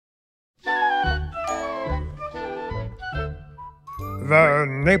the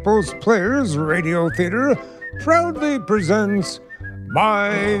Naples Players Radio Theater proudly presents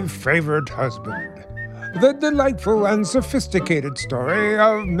My Favorite Husband, the delightful and sophisticated story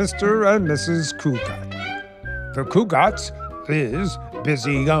of Mr. and Mrs. Cugat. The Cugats, Liz,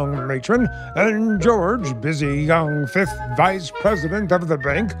 busy young matron, and George, busy young fifth vice president of the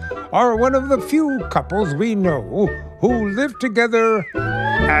bank, are one of the few couples we know who live together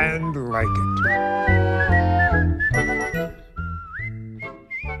and like it.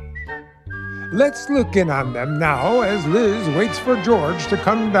 Let's look in on them now as Liz waits for George to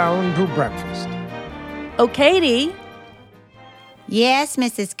come down to breakfast. Oh, Katy. Yes,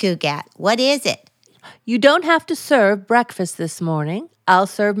 Mrs. Cugat. What is it? You don't have to serve breakfast this morning. I'll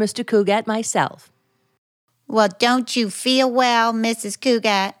serve Mr. Cugat myself. Well, don't you feel well, Mrs.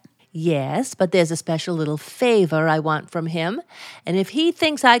 Cugat? Yes, but there's a special little favor I want from him, and if he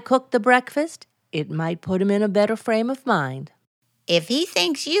thinks I cooked the breakfast, it might put him in a better frame of mind. If he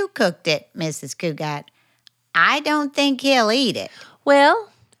thinks you cooked it, Mrs. Cugat, I don't think he'll eat it.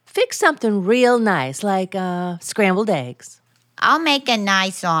 Well, fix something real nice, like scrambled eggs. I'll make a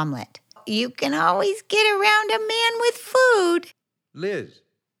nice omelet. You can always get around a man with food. Liz.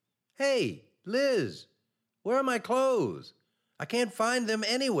 Hey, Liz. Where are my clothes? I can't find them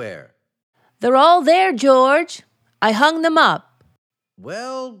anywhere. They're all there, George. I hung them up.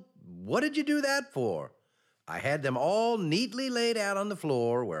 Well, what did you do that for? I had them all neatly laid out on the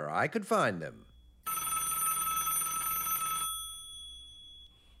floor where I could find them.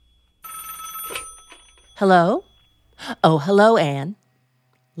 Hello? Oh, hello, Anne.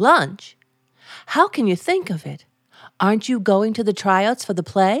 Lunch? How can you think of it? Aren't you going to the tryouts for the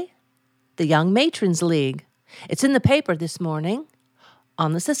play? The Young Matrons League. It's in the paper this morning,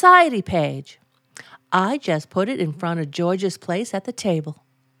 on the society page. I just put it in front of George's place at the table.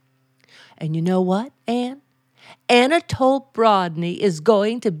 And you know what, Anne? Anatole Brodney is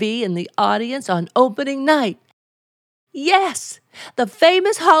going to be in the audience on opening night. Yes, the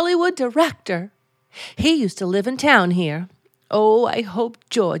famous Hollywood director. He used to live in town here. Oh, I hope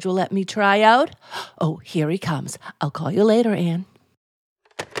George will let me try out. Oh, here he comes. I'll call you later, Anne.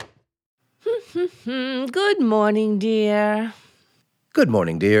 Good morning, dear. Good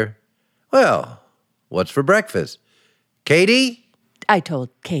morning, dear. Well, what's for breakfast? Katy? I told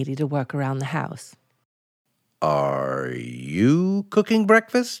Katy to work around the house. Are you cooking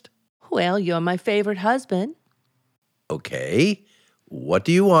breakfast? Well, you're my favorite husband. Okay. What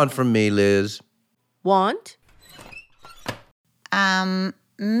do you want from me, Liz? Want?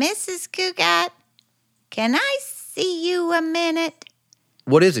 Mrs. Cugat, can I see you a minute?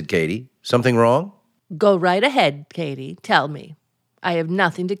 What is it, Katy? Something wrong? Go right ahead, Katy. Tell me. I have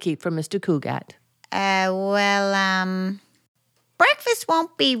nothing to keep from Mr. Cugat. Breakfast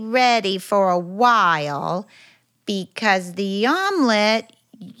won't be ready for a while because the omelet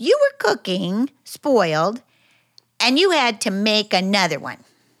you were cooking spoiled and you had to make another one.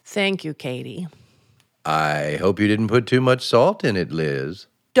 Thank you, Katy. I hope you didn't put too much salt in it, Liz.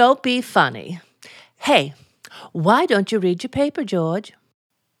 Don't be funny. Hey, why don't you read your paper, George?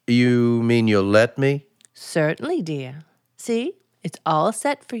 You mean you'll let me? Certainly, dear. See, it's all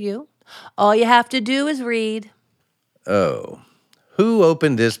set for you. All you have to do is read. Oh, who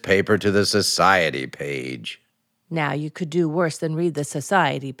opened this paper to the society page? Now, you could do worse than read the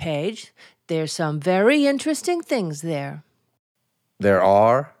society page. There's some very interesting things there. There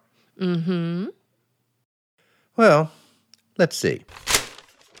are? Mm-hmm. Well, let's see.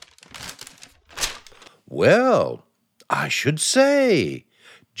 Well, I should say,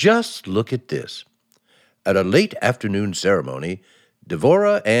 just look at this. At a late afternoon ceremony,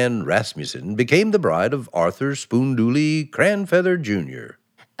 Devora Ann Rasmussen became the bride of Arthur Spoondooley Cranfeather, Jr.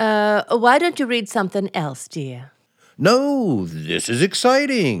 Why don't you read something else, dear? No, this is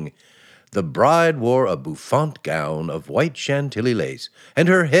exciting. The bride wore a bouffant gown of white Chantilly lace, and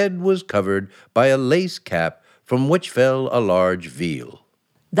her head was covered by a lace cap from which fell a large veil.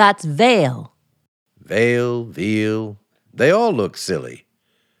 That's veil. Veil, veil, they all look silly.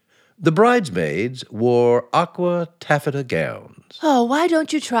 The bridesmaids wore aqua taffeta gowns. Oh, why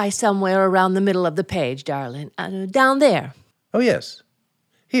don't you try somewhere around the middle of the page, darling? Down there. Oh, yes.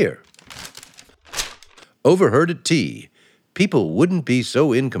 Here. Overheard at tea. People wouldn't be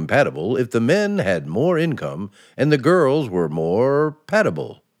so incompatible if the men had more income and the girls were more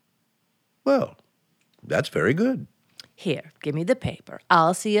patable. Well, that's very good. Here, give me the paper.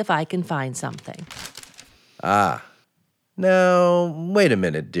 I'll see if I can find something. Ah. Now, wait a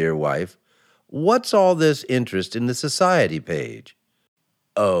minute, dear wife. What's all this interest in the society page?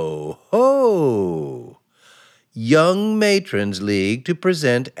 Oh, ho! Young Matrons League to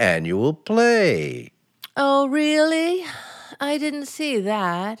present annual play. Oh, really? I didn't see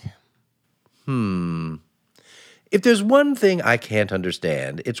that. If there's one thing I can't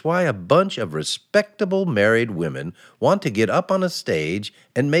understand, it's why a bunch of respectable married women want to get up on a stage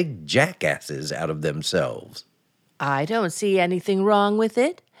and make jackasses out of themselves. I don't see anything wrong with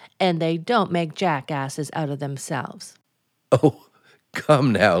it, and they don't make jackasses out of themselves. Oh,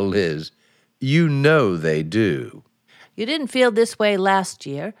 come now, Liz. You know they do. You didn't feel this way last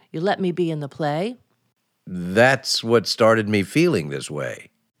year. You let me be in the play. That's what started me feeling this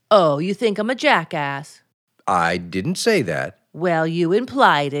way. Oh, you think I'm a jackass? I didn't say that. Well, you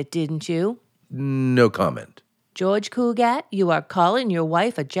implied it, didn't you? No comment. George Cugat, you are calling your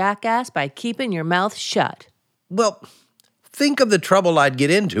wife a jackass by keeping your mouth shut. Well, think of the trouble I'd get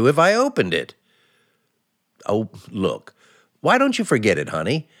into if I opened it. Oh, look, why don't you forget it,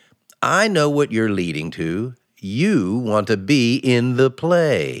 honey? I know what you're leading to. You want to be in the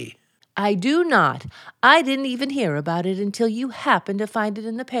play. I do not. I didn't even hear about it until you happened to find it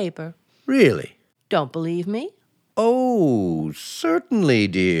in the paper. Really? Don't believe me? Oh, certainly,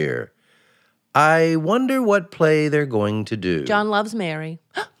 dear. I wonder what play they're going to do. John Loves Mary.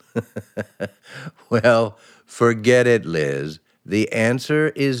 Well, forget it, Liz. The answer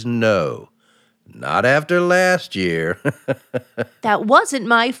is no. Not after last year. That wasn't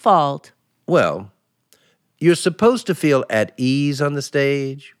my fault. Well, you're supposed to feel at ease on the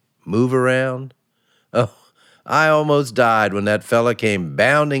stage, move around. Oh, I almost died when that fella came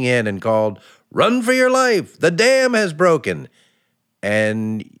bounding in and called, "Run for your life! The dam has broken!"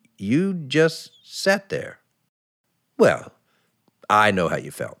 And you just sat there. Well, I know how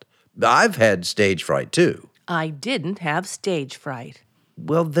you felt. I've had stage fright, too. I didn't have stage fright.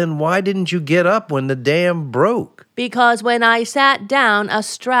 Well, then why didn't you get up when the dam broke? Because when I sat down, a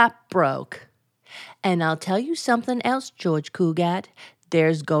strap broke. And I'll tell you something else, George Cugat.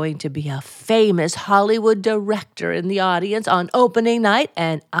 There's going to be a famous Hollywood director in the audience on opening night,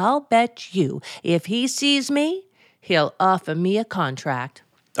 and I'll bet you, if he sees me, he'll offer me a contract.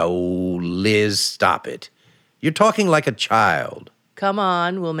 Oh, Liz, stop it. You're talking like a child. Come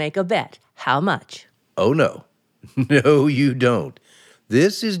on, we'll make a bet. How much? Oh, no. No, you don't.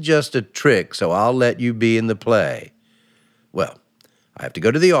 This is just a trick, so I'll let you be in the play. Well, I have to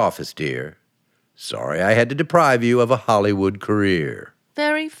go to the office, dear. Sorry I had to deprive you of a Hollywood career.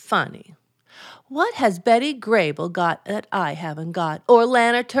 Very funny. What has Betty Grable got that I haven't got, or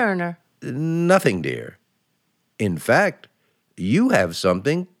Lana Turner? Nothing, dear. In fact, you have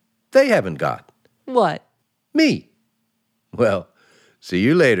something they haven't got. What? Me. Well, see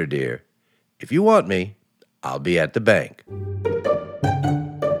you later, dear. If you want me, I'll be at the bank.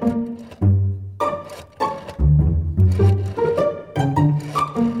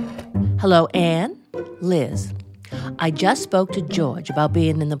 Hello, Anne? Liz. I just spoke to George about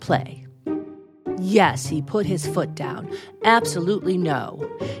being in the play. Yes, he put his foot down. Absolutely no.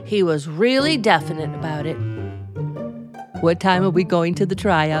 He was really definite about it. What time are we going to the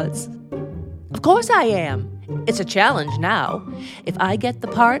tryouts? Of course I am. It's a challenge now. If I get the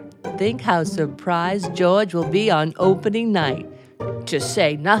part, think how surprised George will be on opening night. To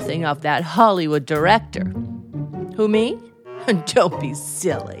say nothing of that Hollywood director. Who, me? Don't be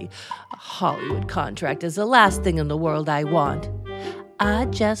silly. A Hollywood contract is the last thing in the world I want.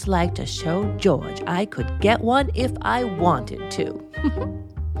 I'd just like to show George I could get one if I wanted to.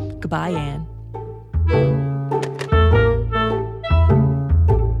 Goodbye, Anne.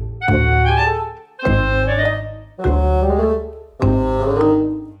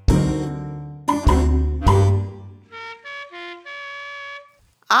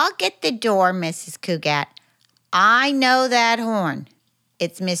 I'll get the door, Mrs. Cugat. I know that horn.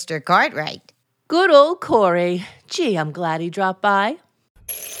 It's Mr. Cartwright. Good old Corey. Gee, I'm glad he dropped by.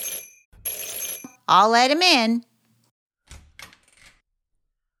 I'll let him in.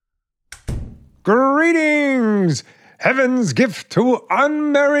 Greetings! Heaven's gift to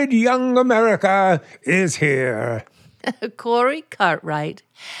unmarried young America is here. Corey Cartwright.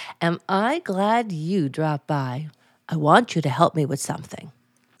 Am I glad you dropped by? I want you to help me with something.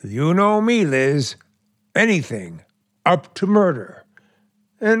 You know me, Liz. Anything, up to murder.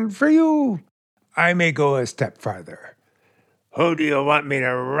 And for you, I may go a step farther. Who do you want me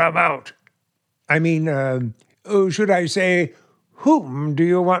to rub out? I mean, should I say, whom do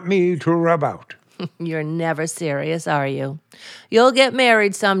you want me to rub out? You're never serious, are you? You'll get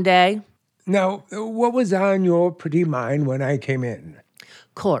married someday. Now, what was on your pretty mind when I came in?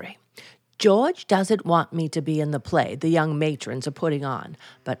 Corey, George doesn't want me to be in the play the young matrons are putting on,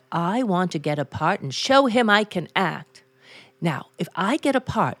 but I want to get a part and show him I can act. Now, if I get a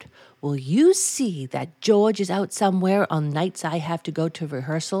part, will you see that George is out somewhere on nights I have to go to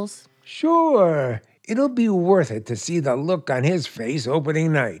rehearsals? Sure. It'll be worth it to see the look on his face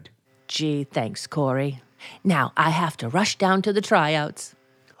opening night. Gee, thanks, Corey. Now I have to rush down to the tryouts.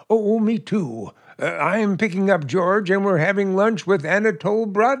 Oh, me too. I'm picking up George and we're having lunch with Anatole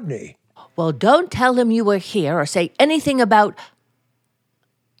Brodny. Well, don't tell him you were here or say anything about...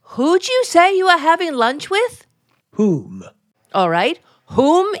 Who'd you say you were having lunch with? Whom? All right.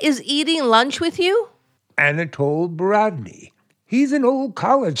 Whom is eating lunch with you? Anatole Brodny. He's an old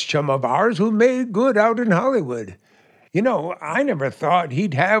college chum of ours who made good out in Hollywood. You know, I never thought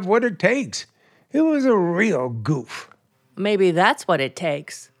he'd have what it takes. It was a real goof. Maybe that's what it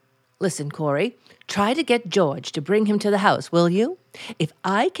takes. Listen, Corey, try to get George to bring him to the house, will you? If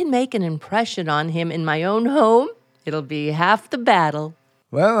I can make an impression on him in my own home, it'll be half the battle.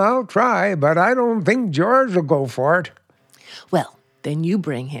 Well, I'll try, but I don't think George will go for it. Well, then you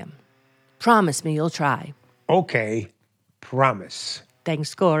bring him. Promise me you'll try. Okay, promise.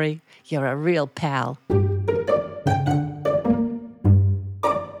 Thanks, Corey. You're a real pal.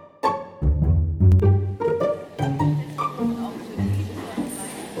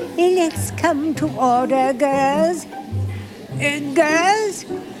 Let's come to order, girls. Girls?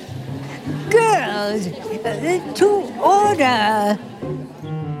 Girls, to order.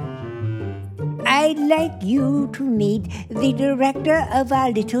 I'd like you to meet the director of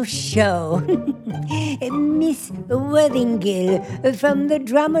our little show, Miss Worthingill, from the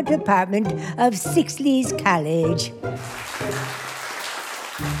drama department of Sixley's College.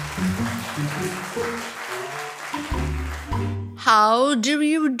 How do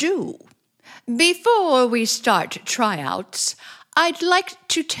you do? Before we start tryouts, I'd like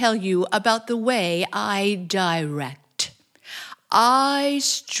to tell you about the way I direct. I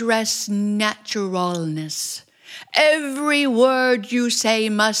stress naturalness. Every word you say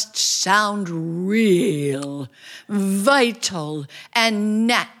must sound real, vital, and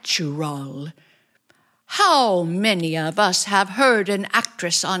natural. How many of us have heard an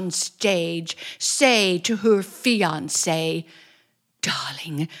actress on stage say to her fiancé,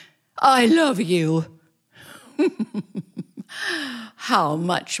 "Darling, I love you"? How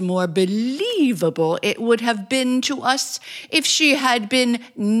much more believable it would have been to us if she had been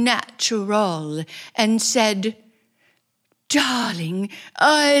natural and said, "Darling,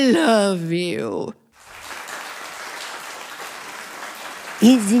 I love you."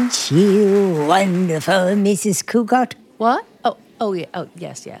 Isn't she wonderful, Mrs. Cugat? What?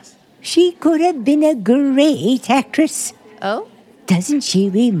 Yes. She could have been a great actress. Oh? Doesn't she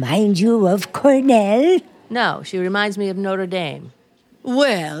remind you of Cornell? No, she reminds me of Notre Dame.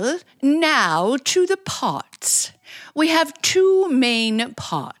 Well, now to the parts. We have two main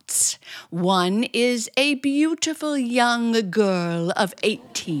parts. One is a beautiful young girl of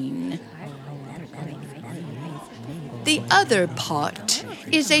 18. The other part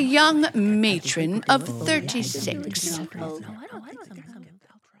is a young matron of 36.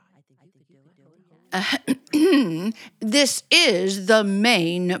 This is the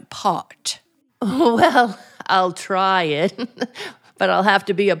main part. Well, I'll try it. But I'll have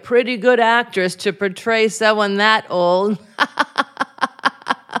to be a pretty good actress to portray someone that old.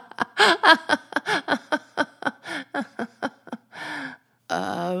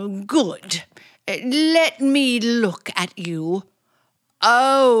 Good. Let me look at you.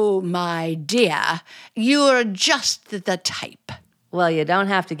 Oh, my dear, you're just the type. Well, you don't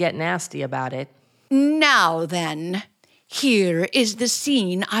have to get nasty about it. Now then, here is the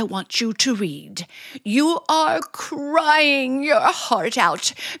scene I want you to read. You are crying your heart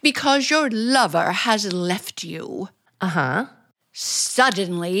out because your lover has left you. Uh-huh.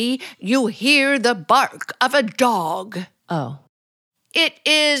 Suddenly, you hear the bark of a dog. Oh. It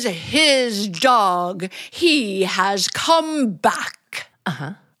is his dog. He has come back.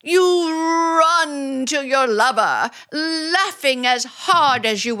 Uh-huh. You run to your lover, laughing as hard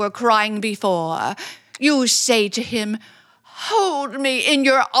as you were crying before. You say to him, "Hold me in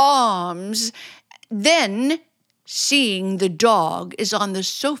your arms." Then, seeing the dog is on the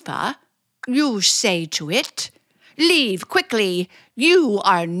sofa, you say to it, "Leave quickly. You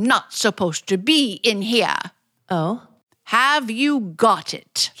are not supposed to be in here." Oh? Have you got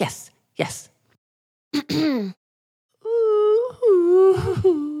it? Yes.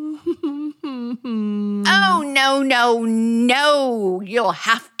 Oh, no. You'll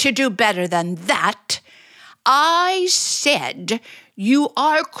have to do better than that. I said you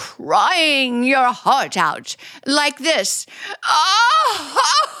are crying your heart out like this.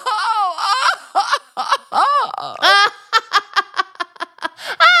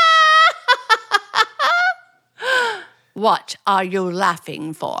 What are you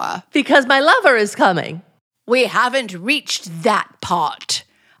laughing for? Because my lover is coming. We haven't reached that part.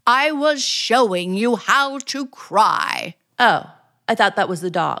 I was showing you how to cry. Oh, I thought that was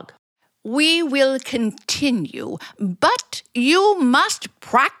the dog. We will continue, but you must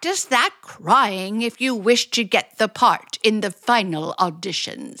practice that crying if you wish to get the part in the final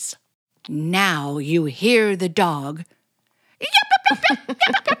auditions. Now you hear the dog.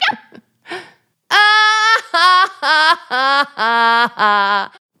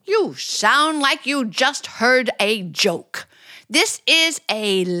 You sound like you just heard a joke. This is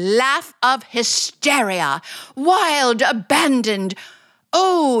a laugh of hysteria, wild, abandoned.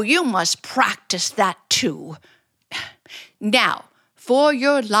 Oh, you must practice that too. Now, for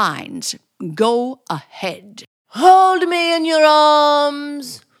your lines, go ahead. Hold me in your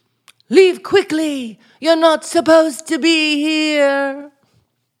arms. Leave quickly. You're not supposed to be here.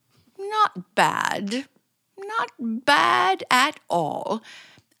 Not bad. Not bad at all.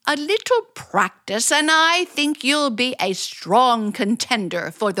 A little practice, and I think you'll be a strong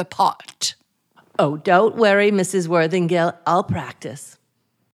contender for the part. Oh, don't worry, Mrs. Worthingill. I'll practice.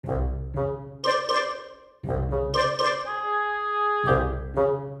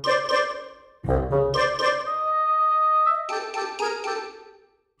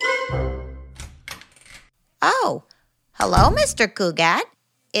 Oh, hello, Mr. Cugat.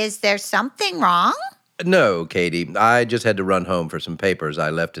 Is there something wrong? No, Katy. I just had to run home for some papers I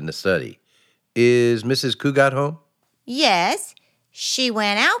left in the study. Is Mrs. Cugat home? Yes, she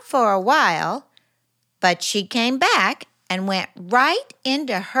went out for a while, but she came back and went right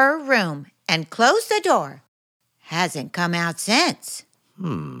into her room and closed the door. Hasn't come out since.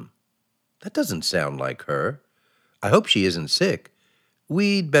 That doesn't sound like her. I hope she isn't sick.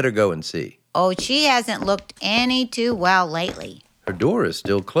 We'd better go and see. Oh, she hasn't looked any too well lately. Her door is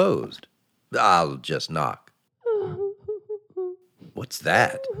still closed. I'll just knock. What's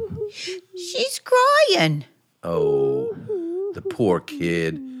that? She's crying. Oh, the poor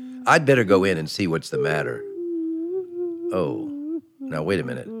kid. I'd better go in and see what's the matter. Oh, now wait a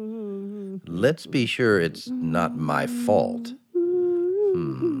minute. Let's be sure it's not my fault.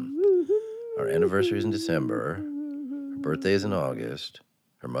 Our anniversary is in December. Her birthday is in August.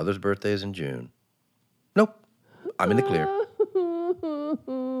 Her mother's birthday is in June. Nope, I'm in the clear.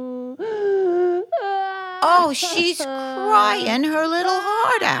 Oh, she's crying her little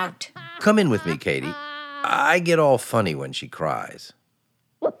heart out. Come in with me, Katy. I get all funny when she cries.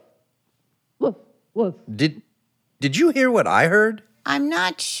 Did you hear what I heard? I'm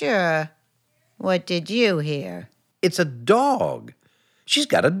not sure. What did you hear? It's a dog. She's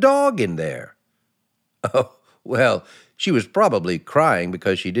got a dog in there. Oh, well, she was probably crying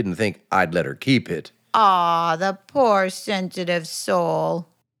because she didn't think I'd let her keep it. Aw, the poor sensitive soul.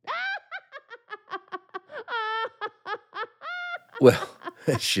 Well,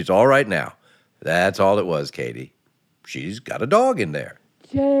 she's all right now. That's all it was, Katy. She's got a dog in there.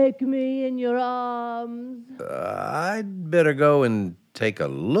 Take me in your arms. I'd better go and take a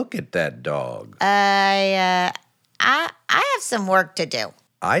look at that dog. I have some work to do.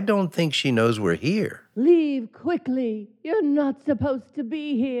 I don't think she knows we're here. Leave quickly. You're not supposed to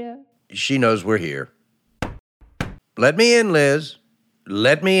be here. She knows we're here. Let me in, Liz.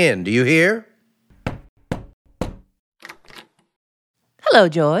 Let me in. Do you hear? Hello,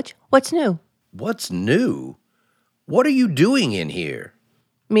 George. What's new? What's new? What are you doing in here?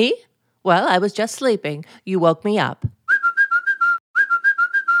 Me? Well, I was just sleeping. You woke me up.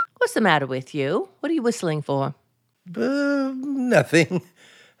 What's the matter with you? What are you whistling for? Nothing.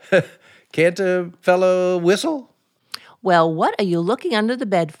 Can't a fellow whistle? Well, what are you looking under the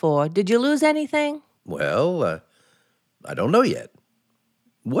bed for? Did you lose anything? Well, I don't know yet.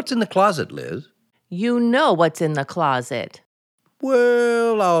 What's in the closet, Liz? You know what's in the closet.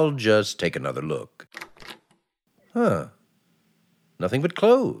 Well, I'll just take another look. Huh. Nothing but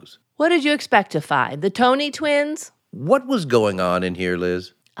clothes. What did you expect to find? The Tony twins? What was going on in here,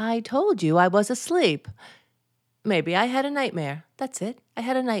 Liz? I told you I was asleep. Maybe I had a nightmare. That's it. I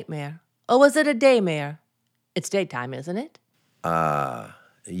had a nightmare. Or was it a daymare? It's daytime, isn't it?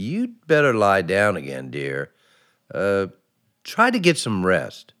 You'd better lie down again, dear. Try to get some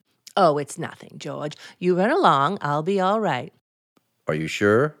rest. Oh, it's nothing, George. You run along. I'll be all right. Are you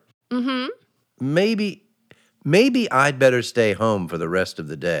sure? Mm-hmm. Maybe I'd better stay home for the rest of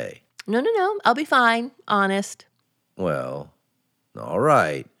the day. No. I'll be fine. Honest. Well, all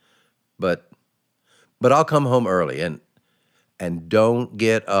right. But I'll come home early and don't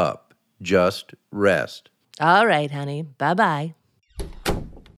get up. Just rest. All right, honey. Bye-bye.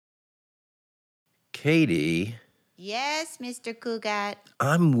 Katy. Yes, Mr. Cugat.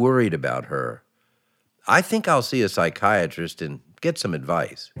 I'm worried about her. I think I'll see a psychiatrist and get some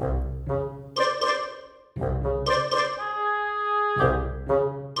advice.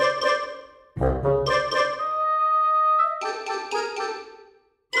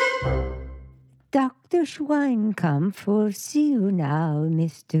 Dr. Schweinkampf will see you now,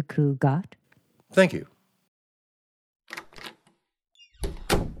 Mr. Cugat. Thank you.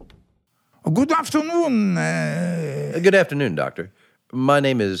 Good afternoon. Good afternoon, Doctor. My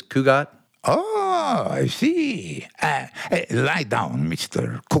name is Cugat. Oh, I see. Lie down,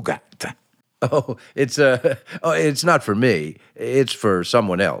 Mr. Cugat. Oh, it's not for me. It's for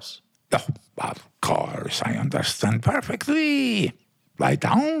someone else. Oh, of course, I understand perfectly. Lie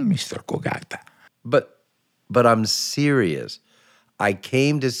down, Mr. Cugat. But I'm serious. I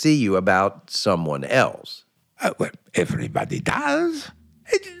came to see you about someone else. Well, everybody does.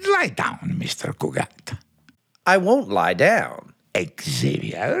 Lie down, Mr. Cugat. I won't lie down.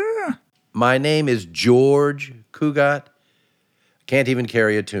 Xavier? My name is George Cugat. Can't even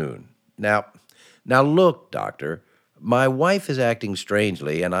carry a tune. Now look, Doctor. My wife is acting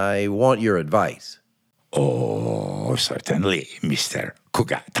strangely, and I want your advice. Oh, certainly, Mr.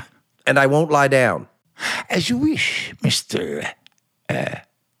 Cugat. And I won't lie down. As you wish, Mr.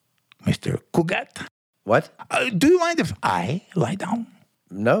 Cugat. What? Do you mind if I lie down?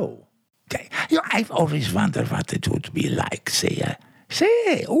 No. Okay. I've always wondered what it would be like, yeah,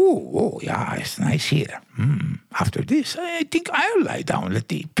 it's nice here. After this, I think I'll lie down, let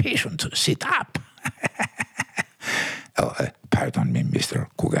the patient sit up. Pardon me, Mr.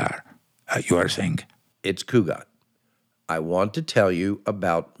 Cugat. You are saying? It's Cugat. I want to tell you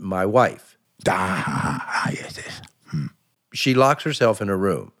about my wife. Yes. She locks herself in a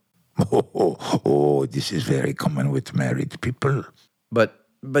room. Oh, this is very common with married people.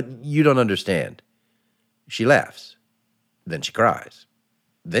 But you don't understand. She laughs. Then she cries.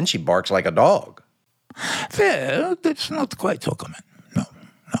 Then she barks like a dog. Well, that's not quite so common. No.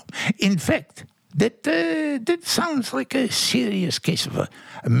 In fact, that sounds like a serious case of a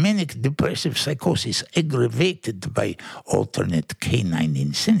manic depressive psychosis aggravated by alternate canine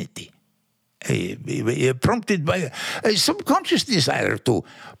insanity. Prompted by a subconscious desire to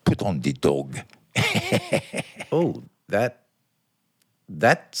put on the dog. Oh,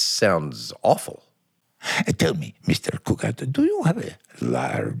 that sounds awful. Tell me, Mr. Cugat, do you have a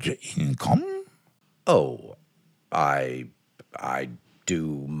large income? Oh, I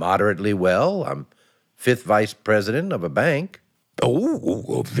do moderately well. I'm 5th vice president of a bank.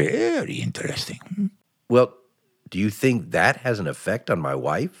 Oh, very interesting. Well, do you think that has an effect on my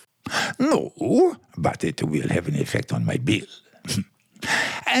wife? No, but it will have an effect on my bill.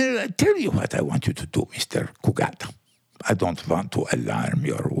 I'll tell you what I want you to do, Mr. Cugat. I don't want to alarm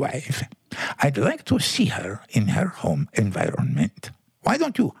your wife. I'd like to see her in her home environment. Why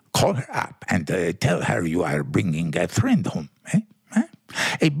don't you call her up and tell her you are bringing a friend home,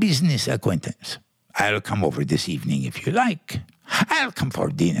 a business acquaintance. I'll come over this evening if you like. I'll come for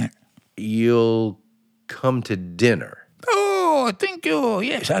dinner. You'll come to dinner? Oh, thank you.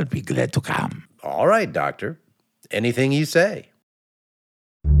 Yes, I'll be glad to come. All right, Doctor. Anything you say.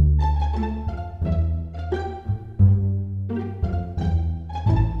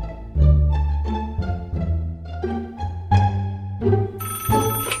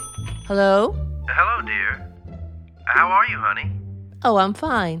 Hello? Hello, dear. How are you, honey? Oh, I'm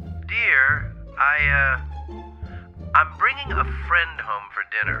fine. Dear, I'm bringing a friend home for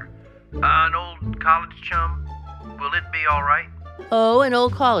dinner. An old college chum. Will it be all right? Oh, an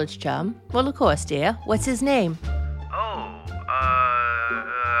old college chum? Well, of course, dear. What's his name? Oh,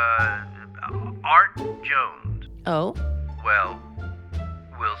 Art Jones. Oh? Well,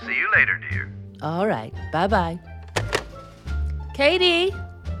 we'll see you later, dear. All right. Bye-bye. Katy!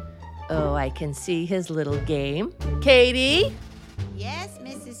 Oh, I can see his little game. Katy? Yes,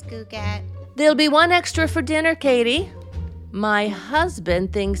 Mrs. Cugat. There'll be one extra for dinner, Katy. My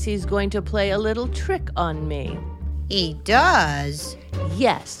husband thinks he's going to play a little trick on me. He does?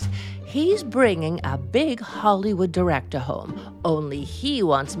 Yes. He's bringing a big Hollywood director home, only he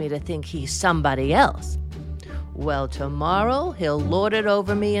wants me to think he's somebody else. Well, tomorrow he'll lord it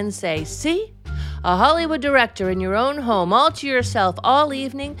over me and say, see? A Hollywood director in your own home all to yourself all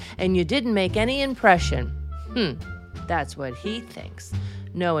evening, and you didn't make any impression. That's what he thinks.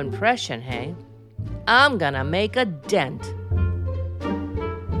 No impression, hey? I'm gonna make a dent.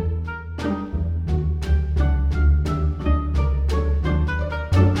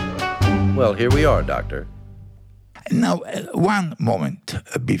 Well, here we are, Doctor. Now, one moment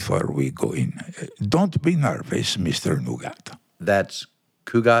before we go in. Don't be nervous, Mr. Nougat. That's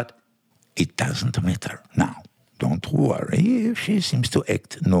Cugat? It doesn't matter. Now, don't worry if she seems to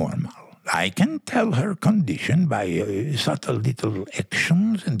act normal. I can tell her condition by subtle little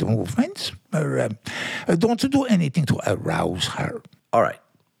actions and movements. Don't do anything to arouse her. All right,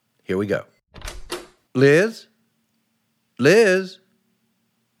 here we go. Liz? Liz?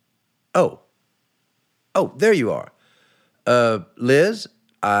 Oh, there you are. Liz,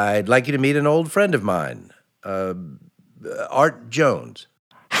 I'd like you to meet an old friend of mine, Art Jones.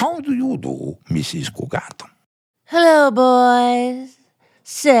 How do you do, Mrs. Cugat? Hello, boys.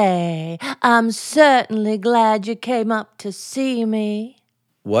 Say, I'm certainly glad you came up to see me.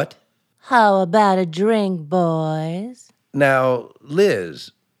 What? How about a drink, boys? Now,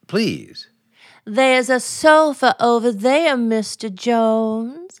 Liz, please. There's a sofa over there, Mr.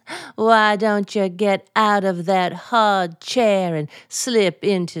 Jones. Why don't you get out of that hard chair and slip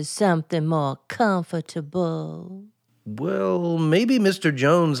into something more comfortable? Well, maybe Mr.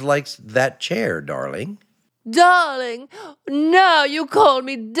 Jones likes that chair, darling. Darling? Now you call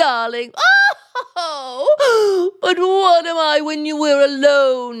me darling. Oh, but what am I when you were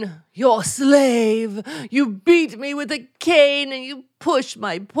alone? Your slave. You beat me with a cane and you pushed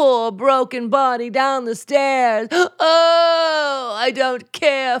my poor broken body down the stairs. Oh, I don't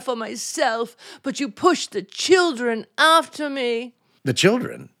care for myself, but you pushed the children after me. The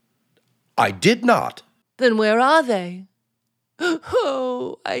children? I did not. Then where are they?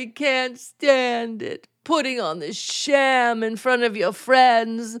 Oh, I can't stand it. Putting on this sham in front of your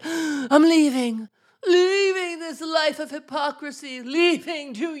friends. I'm leaving. Leaving this life of hypocrisy.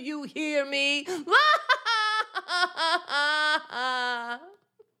 Leaving. Do you hear me?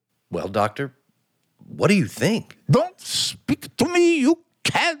 Well, Doctor, what do you think? Don't speak to me, you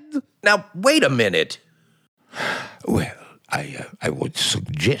cad. Now, wait a minute. Well, I would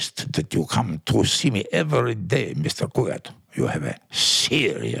suggest that you come to see me every day, Mr. Cugat. You have a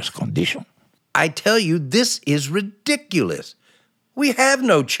serious condition. I tell you, this is ridiculous. We have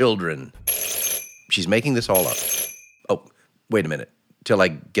no children. She's making this all up. Oh, wait a minute, till I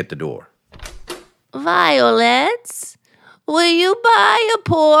get the door. Violets? Will you buy a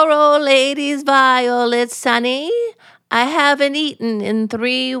poor old lady's violets, Sonny? I haven't eaten in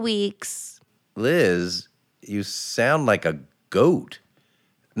 3 weeks. Liz, you sound like a goat.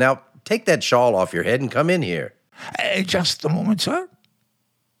 Now, take that shawl off your head and come in here. Just a moment, sir.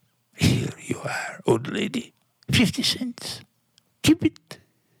 Here you are, old lady. 50 cents. Keep it.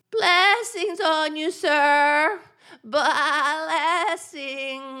 Blessings on you, sir. Blessings.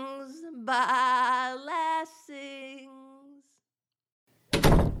 Blessings.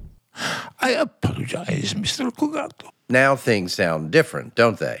 I apologize, Mr. Cugat. Now things sound different,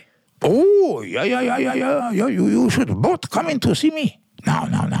 don't they? Oh, yeah. You should both come in to see me. Now,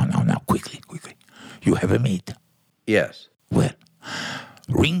 quickly. You have a maid? Yes. Well,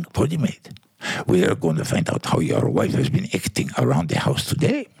 ring for the maid. We are going to find out how your wife has been acting around the house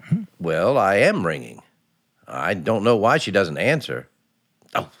today. Well, I am ringing. I don't know why she doesn't answer.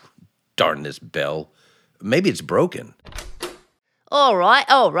 Oh, darn this bell. Maybe it's broken. All right.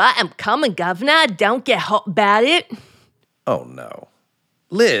 I'm coming, Governor. Don't get hot about it. Oh, no.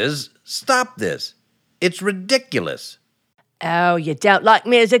 Liz, stop this. It's ridiculous. Oh, you don't like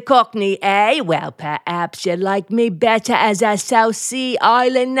me as a Cockney, eh? Well, perhaps you like me better as a South Sea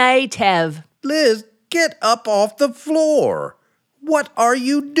Island native. Liz, get up off the floor. What are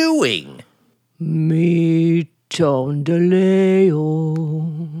you doing? Me tondaleo.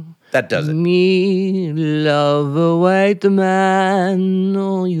 That does it. Me love a white man.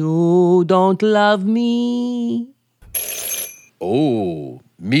 No, you don't love me. Oh,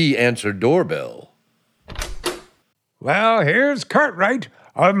 me answer doorbell. Well, here's Cartwright,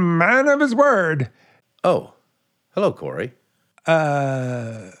 a man of his word. Oh, hello, Corey.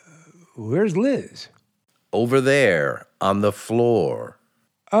 Where's Liz? Over there, on the floor.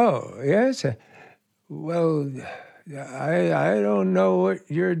 Oh, yes. Well, I don't know what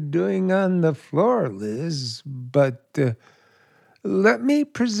you're doing on the floor, Liz, but let me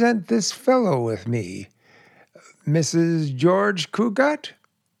present this fellow with me. Mrs. George Cugat,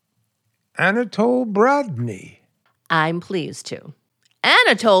 Anatole Brodny. I'm pleased to.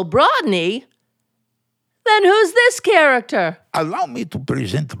 Anatole Brodny? Then who's this character? Allow me to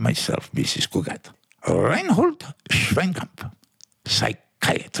present myself, Mrs. Cugat. Reinhold Schwenkamp,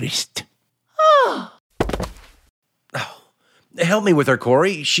 psychiatrist. Oh, help me with her,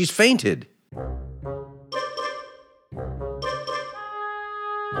 Corey. She's fainted.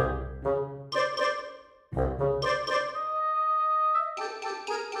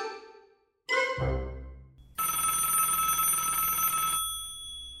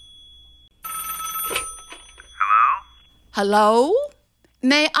 Hello?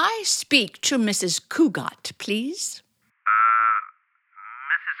 May I speak to Mrs. Cugat, please?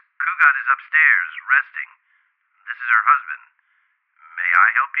 Mrs. Cugat is upstairs, resting. This is her husband. May I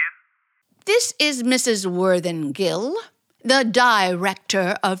help you? This is Mrs. Worthingill. the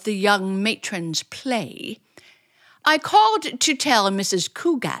director of the young matron's play. I called to tell Mrs.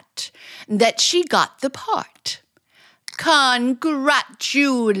 Cugat that she got the part.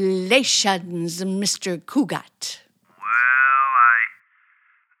 Congratulations, Mr. Cugat. Well,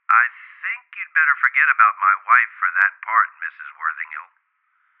 I think you'd better forget about my wife for that part, Mrs. Worthingill.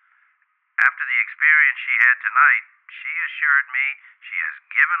 After the experience she had tonight, she assured me she has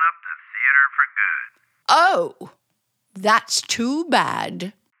given up the theater for good. Oh, that's too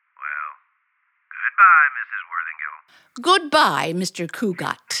bad. Well, goodbye, Mrs. Worthingill. Goodbye, Mr.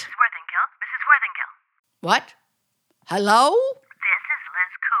 Cugat. Mrs. Worthingill? Mrs. Worthingill? What? Hello? This is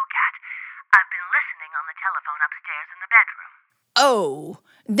Liz Cugat. I've been listening on the telephone upstairs in the bedroom. Oh,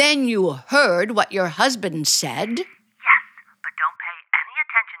 then you heard what your husband said? Yes, but don't pay any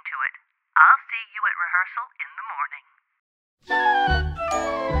attention to it. I'll see you at rehearsal in the morning.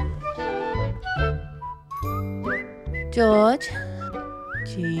 George?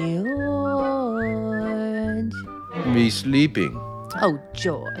 George? Me sleeping. Oh,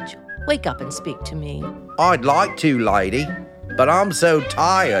 George, wake up and speak to me. I'd like to, lady, but I'm so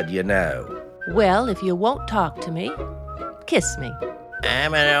tired, you know. Well, if you won't talk to me, kiss me.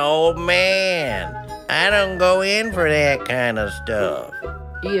 I'm an old man. I don't go in for that kind of stuff.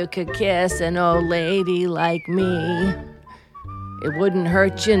 You could kiss an old lady like me. It wouldn't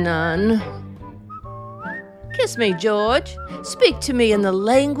hurt you none. Kiss me, George. Speak to me in the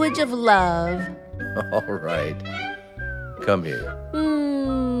language of love. All right. Come here.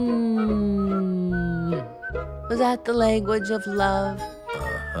 Was that the language of love?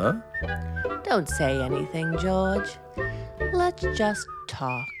 Uh-huh. Don't say anything, George. Let's just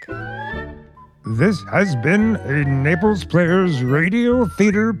talk. This has been a Naples Players Radio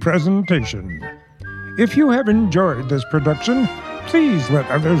Theater presentation. If you have enjoyed this production, please let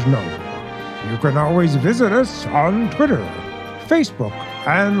others know. You can always visit us on Twitter, Facebook,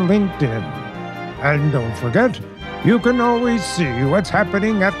 and LinkedIn. And don't forget, you can always see what's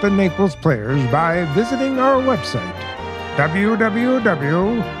happening at the Naples Players by visiting our website,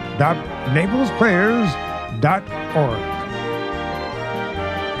 www.naplesplayers.org.